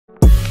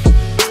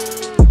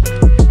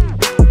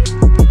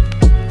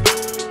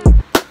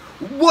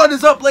What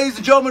is up, ladies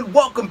and gentlemen?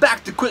 Welcome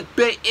back to Quick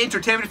Bait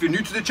Entertainment. If you're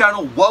new to the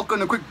channel, welcome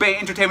to Quick Bait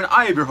Entertainment.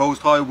 I am your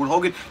host,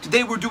 Holguin.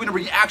 Today we're doing a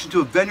reaction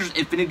to Avengers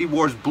Infinity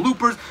War's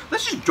bloopers.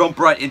 Let's just jump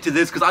right into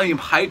this because I am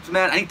hyped,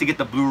 man. I need to get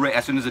the Blu-ray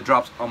as soon as it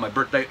drops on my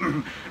birthday.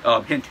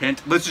 Hint,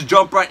 hint. Let's just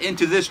jump right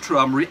into this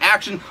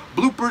reaction,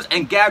 bloopers,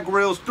 and gag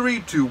reels.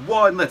 3, 2,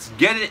 1. Let's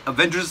get it.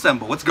 Avengers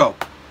Assemble. Let's go.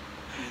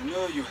 I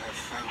know you have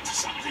found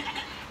something.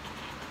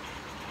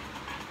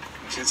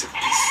 A sense of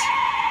peace.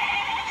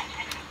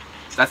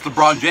 That's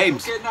LeBron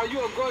James. Okay, now you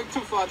are going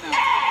too far now.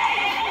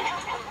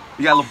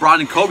 You got LeBron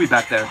and Kobe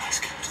back there. I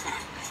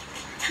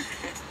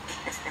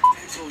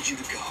told you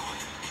to go.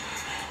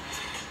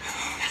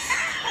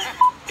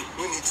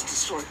 We need to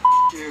destroy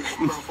you,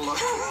 Buffalo.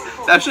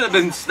 That should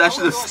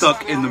have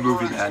stuck in the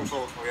movie, man.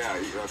 Oh yeah,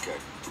 okay.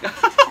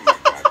 Oh my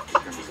God,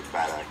 this is a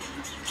bad actor.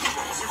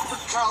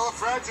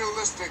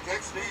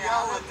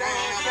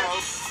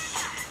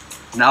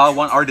 Supercalifragilisticexpialidocious. Now I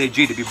want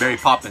RDG to be Mary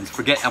Poppins.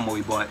 Forget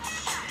Emily Blunt.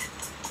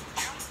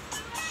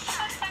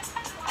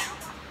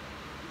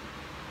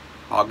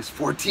 August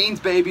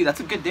 14th, baby.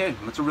 That's a good day.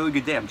 That's a really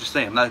good day. I'm just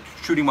saying. I'm not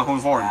shooting my own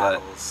horn,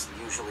 but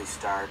usually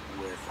start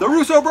with the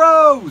Russo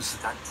Bros.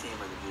 Stunt team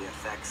or the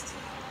VFX team.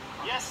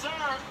 Yes, sir.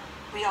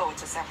 We owe it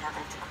to Sam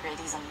Harper to create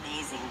these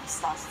amazing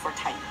stunts for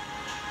Titan.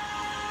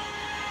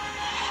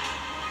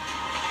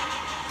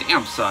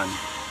 Damn, son.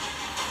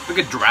 Look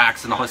at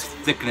Drax and all his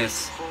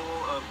thickness.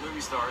 Full of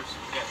movie stars.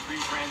 We got 3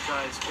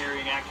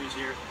 franchise-carrying actors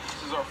here.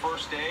 This is our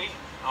first day.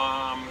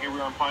 Here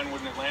we are in Pinewood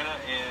in Atlanta,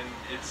 and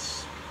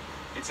it's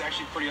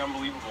actually pretty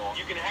unbelievable.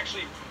 You can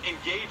actually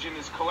engage in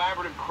this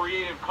collaborative,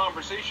 creative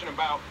conversation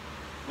about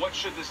what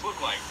should this look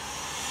like.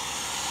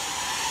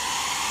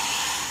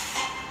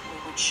 We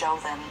would show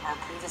them our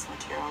previous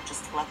material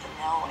just to let them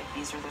know, like,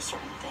 these are the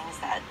certain things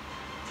that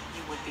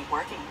you would be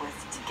working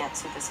with to get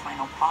to this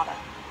final product.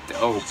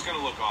 Oh. It's going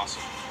to look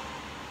awesome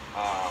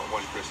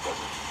when Chris does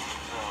it.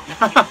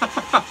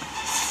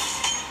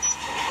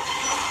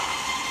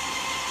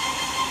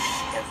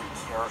 Every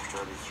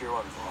character, the hero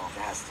involved,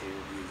 has to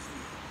use the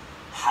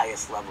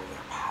highest level of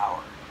their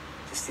power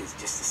just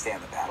to stay on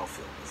the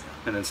battlefield.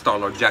 And then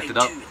Star-Lord jacked it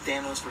up.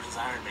 Thanos versus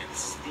Iron Man.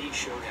 This is the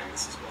showdown.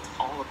 This is what it's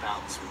all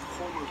about. This is what the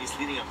whole movie is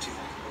leading up to.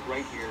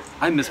 Right here.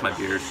 I miss my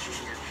beard.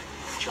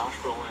 Josh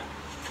Brolin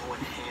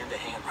going hand to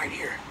hand right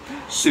here.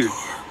 Dude.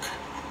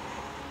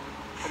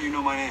 How do you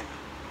know my name?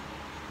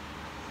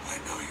 I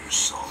know your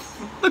soul.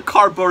 The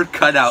cardboard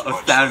cutout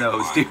of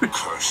Thanos, dude.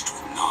 Cursed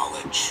with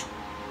knowledge.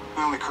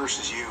 My only curse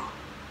is you.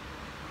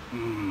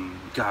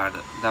 God,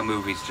 that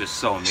movie's just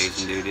so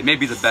amazing, dude. It may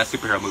be the best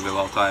superhero movie of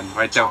all time.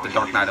 Right there with The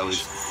Dark Knight,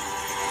 always.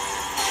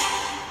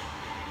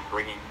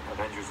 Bringing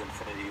Avengers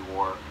Infinity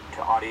War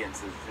to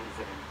audiences is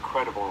an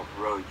incredible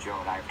road Joe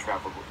and I have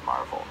traveled with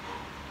Marvel.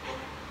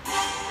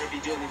 We're going to be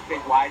doing these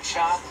big wide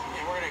shots,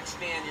 and we're going to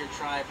expand your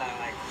tribe by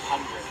like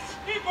hundreds.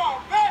 Keep on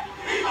back!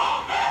 Keep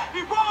on back!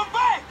 Keep on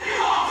back!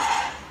 Keep on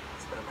back!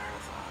 It's been a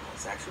marathon.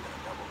 It's actually been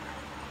a double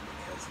marathon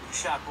because we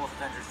shot both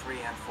Avengers 3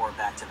 and 4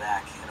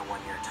 back-to-back in a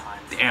 1-year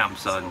time frame. Damn,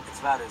 son. So it's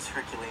about as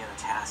Herculean a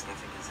task, I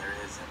think, as there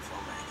is in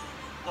filmmaking.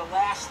 The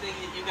last thing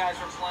that you guys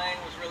were playing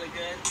was really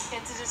good.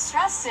 It's a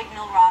distress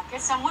signal,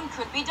 Rocket. Someone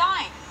could be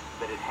dying.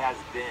 But it has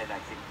been, I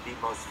think, the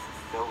most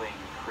fulfilling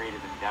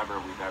creative endeavor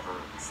we've ever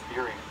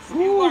experienced.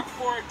 You walk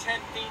forward 10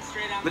 feet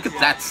straight out. Look at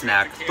that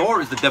snack. Thor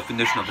is the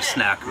definition of a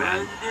snack,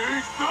 man.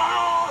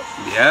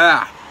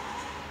 Yeah.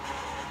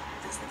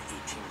 There's been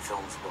 18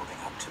 films building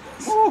up to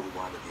this. Woo. We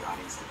wanted the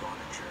audience to go on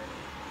a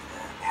journey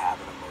and have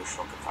an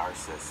emotional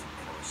catharsis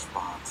in a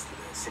response to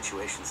the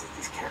situations that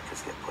these characters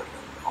get put in,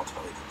 and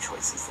ultimately the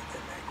choices that they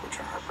make, which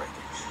are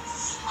heartbreaking.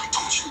 I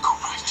told you to go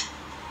right.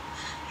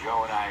 Joe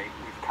and I,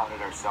 we've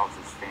counted ourselves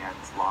as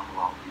fans long,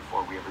 long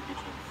before we ever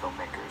became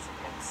filmmakers in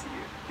the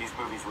MCU. These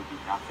movies would be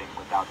nothing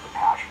without the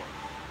passion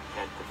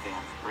that the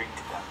fans bring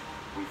to them.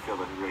 We feel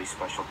a really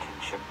special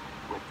kinship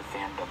with the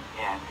fandom,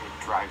 and it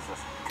drives us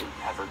to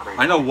ever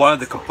greater. I know one of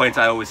the complaints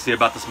I always see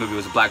about this movie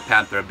was Black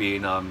Panther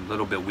being a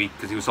little bit weak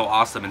because he was so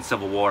awesome in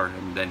Civil War,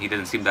 and then he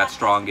didn't seem that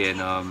strong in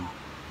oh,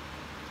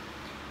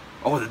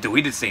 the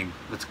deleted scene.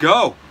 Let's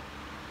go.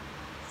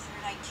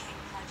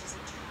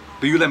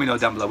 But you let me know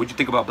down below. What you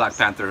think about Black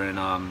Panther in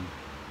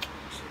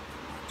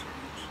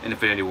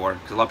Infinity War?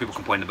 Because a lot of people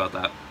complained about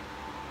that.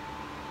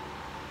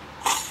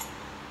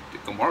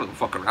 Dude, Gamora don't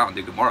fuck around,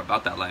 dude. Gamora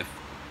about that life.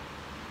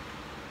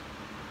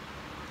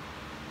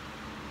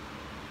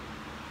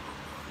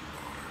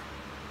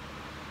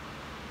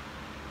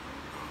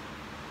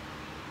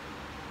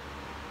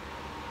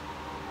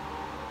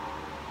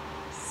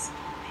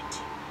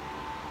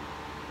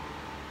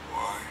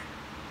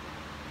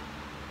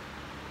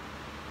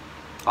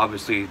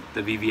 Obviously,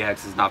 the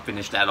VVX is not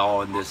finished at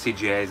all, and the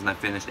CGI is not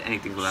finished.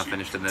 Anything's not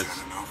finished in this.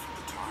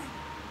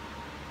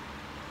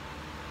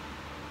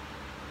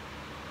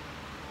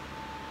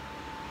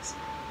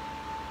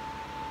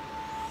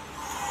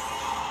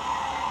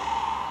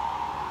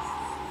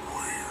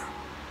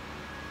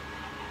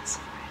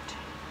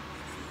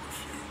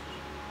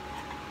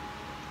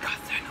 God,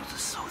 Thanos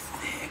is so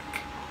thick.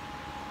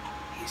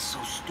 He's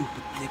so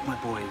stupid thick, my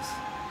boys.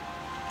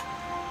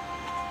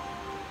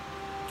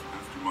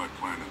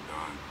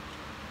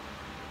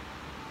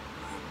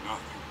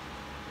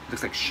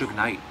 Looks like Suge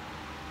Knight. I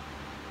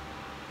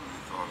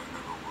thought I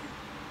never would.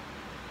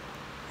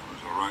 I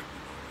was alright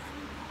without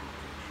any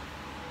motivation.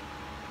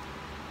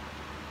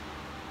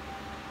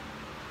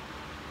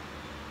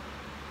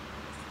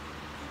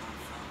 And I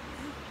found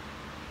you.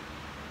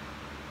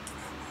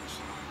 At my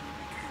side, you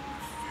became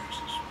the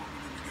fiercest woman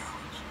in the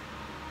galaxy.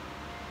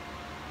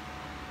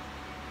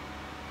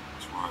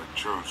 That's why I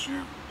chose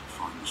you to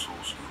find the Soul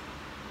Stone.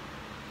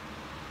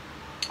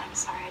 I'm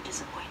sorry I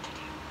disappointed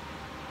you.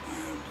 I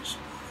am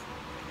disappointed.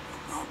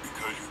 Not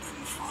because you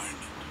didn't find it.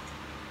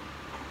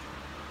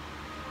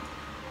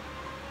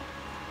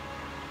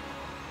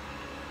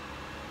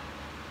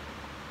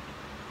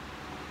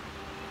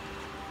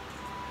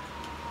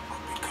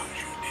 But because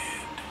you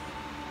did.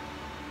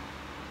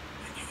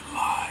 And you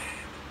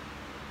lied.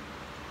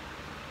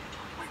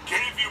 I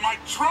gave you my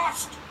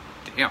trust!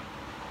 Damn.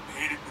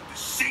 Paid it with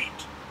deceit.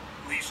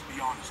 At least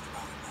be honest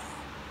about it now.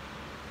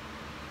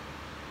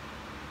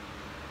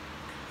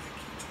 Like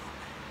you told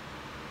me.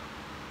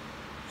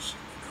 You seem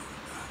to know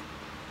that.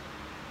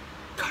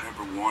 I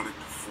never wanted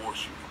to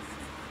force you into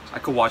anything. I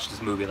could watch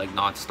this movie like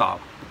non-stop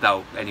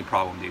without any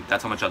problem, dude.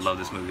 That's how much I love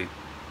this movie. And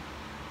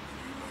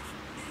you left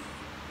me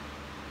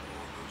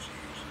all those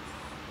years ago.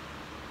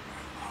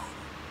 I allowed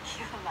it.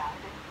 You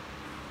allowed it.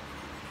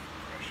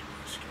 Pressure to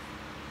escape.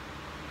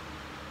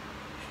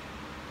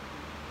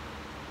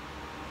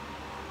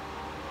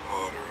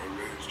 Daughter, I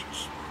raised you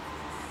smarter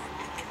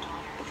than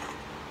that.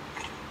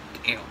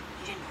 Damn. You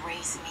didn't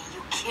raise me.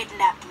 You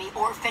kidnapped me,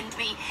 orphaned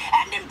me,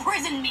 and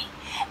imprisoned me.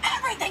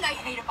 Everything I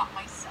hate about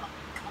myself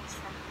comes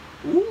from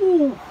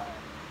Ooh.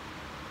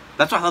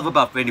 That's what I love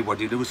about Infinity War,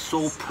 dude. It was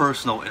so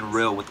personal and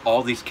real with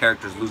all these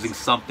characters losing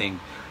something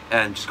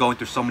and just going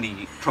through so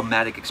many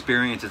traumatic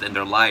experiences in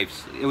their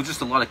lives. It was just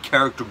a lot of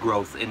character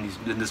growth in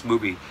this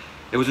movie.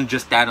 It wasn't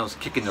just Thanos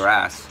kicking their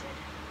ass.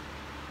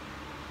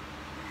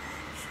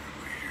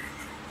 Family here,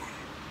 little one.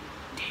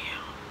 Damn.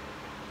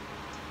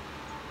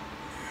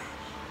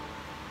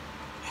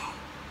 Yes.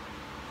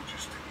 You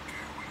just didn't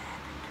care what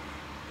happened to me.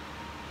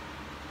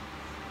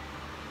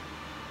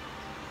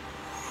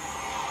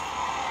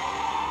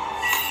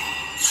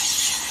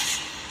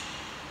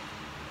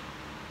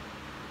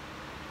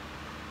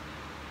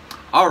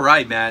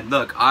 Alright, man.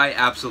 Look, I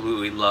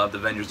absolutely loved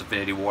Avengers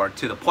Infinity War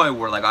to the point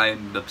where, like, I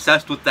am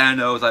obsessed with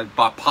Thanos. I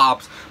bought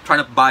Pops,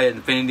 trying to buy an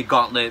Infinity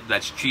Gauntlet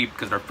that's cheap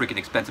because they're freaking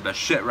expensive as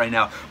shit right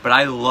now. But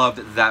I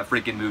loved that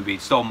freaking movie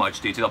so much,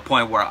 dude, to the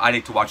point where I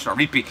need to watch it on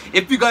repeat.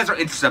 If you guys are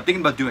interested, I'm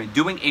thinking about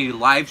doing a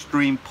live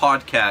stream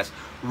podcast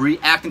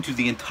reacting to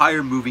the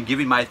entire movie,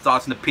 giving my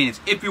thoughts and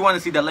opinions. If you want to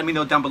see that, let me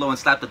know down below and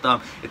slap the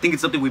thumb. I think it's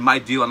something we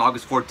might do on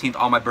August 14th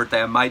on my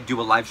birthday. I might do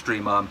a live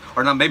stream, or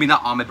not, maybe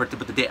not on my birthday,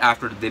 but the day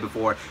after, the day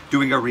before,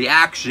 doing a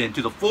reaction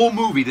to the full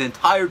movie, the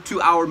entire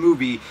 2-hour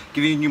movie,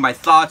 giving you my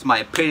thoughts, my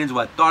opinions,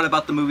 what I thought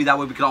about the movie. That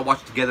way we could all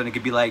watch it together and it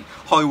could be like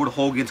Hollywood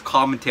Hogan's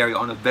commentary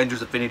on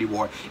Avengers Infinity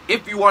War.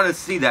 If you want to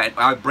see that,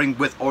 I bring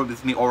with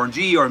me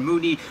Orangey or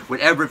Mooney,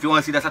 whatever. If you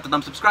want to see that, slap the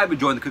thumb, subscribe, and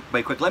join the Quick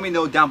Bait Quick. Let me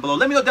know down below.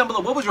 Let me know down below,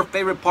 what was your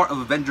favorite part of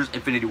Avengers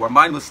Infinity War?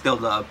 Mine was still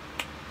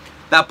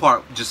that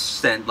part just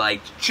sent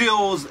like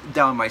chills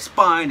down my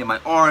spine and my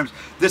arms.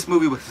 This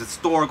movie was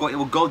historical. It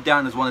will go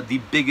down as one of the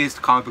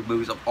biggest comic book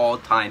movies of all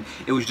time.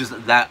 It was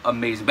just that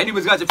amazing. But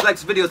anyways, guys, if you like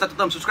this video, slap the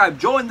thumb, subscribe,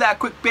 join that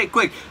Quick Bait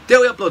Quick.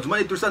 Daily uploads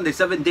Monday through Sunday,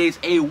 7 days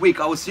a week.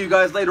 I will see you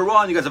guys later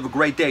on. You guys have a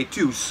great day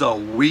too.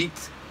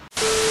 Sweet.